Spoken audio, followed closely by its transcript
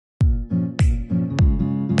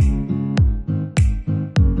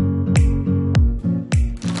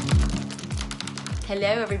Hello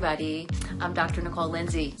everybody, I'm Dr. Nicole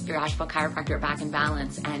Lindsey, your Asheville chiropractor at Back in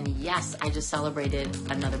Balance, and yes, I just celebrated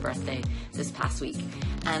another birthday this past week.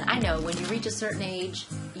 And I know when you reach a certain age,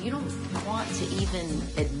 you don't want to even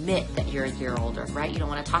admit that you're a year older, right? You don't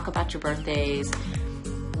want to talk about your birthdays.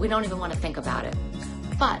 We don't even want to think about it.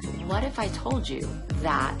 But what if I told you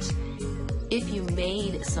that if you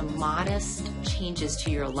made some modest changes to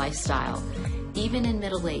your lifestyle, even in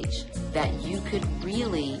middle age, that you could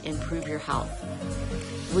really improve your health?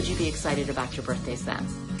 Would you be excited about your birthdays then?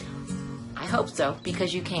 I hope so,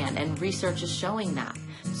 because you can, and research is showing that.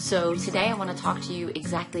 So today I want to talk to you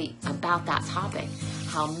exactly about that topic,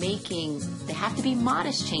 how they have to be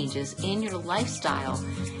modest changes in your lifestyle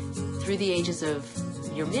through the ages of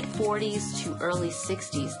your mid-40s to early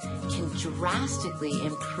 60s can drastically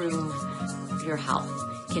improve your health,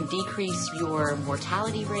 can decrease your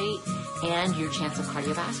mortality rate and your chance of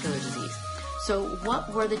cardiovascular disease. So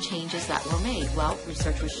what were the changes that were made? Well,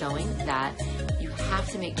 research was showing that you have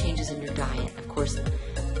to make changes in your diet. Of course,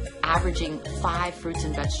 averaging 5 fruits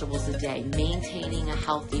and vegetables a day, maintaining a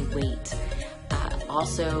healthy weight,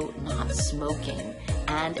 also not smoking,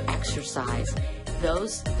 and exercise.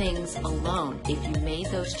 Those things alone, if you made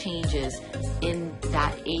those changes in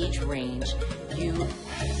that age range, you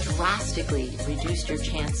drastically reduced your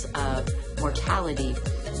chance of mortality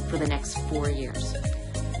for the next 4 years.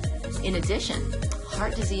 In addition,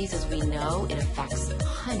 heart disease, as we know, it affects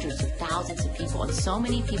hundreds of thousands of people, and so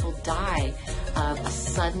many people die of a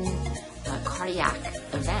sudden cardiac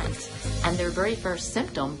event, and their very first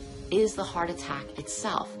symptom is the heart attack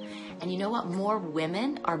itself. And you know what? More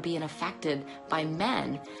women are being affected by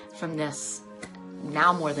men from this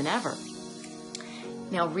now more than ever.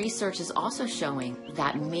 Now, research is also showing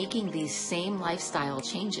that making these same lifestyle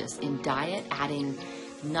changes in diet, adding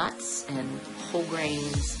nuts and whole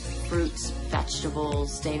grains, fruits,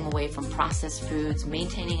 vegetables, staying away from processed foods,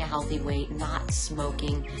 maintaining a healthy weight, not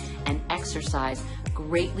smoking, and exercise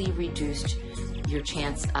greatly reduced your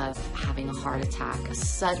chance of having a heart attack, a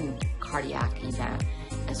sudden cardiac event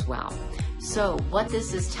as well. So what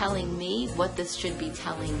this is telling me, what this should be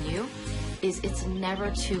telling you, is it's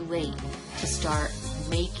never too late to start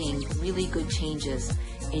making really good changes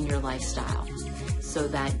in your lifestyle so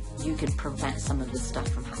that you can prevent some of this stuff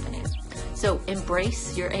from happening. So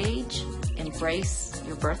embrace your age, embrace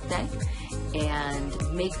your birthday,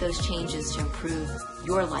 and make those changes to improve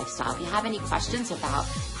your lifestyle. If you have any questions about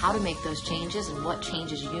how to make those changes and what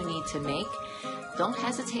changes you need to make, don't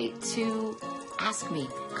hesitate to ask me.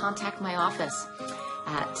 Contact my office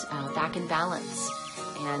at Back in Balance.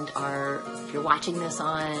 And if you're watching this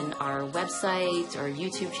on our website or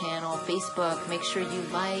YouTube channel, Facebook, make sure you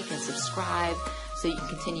like and subscribe so you can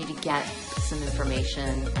continue to get some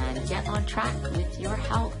information and get on track with your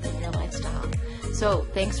health and your lifestyle. So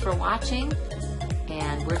thanks for watching,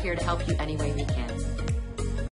 and we're here to help you any way we can.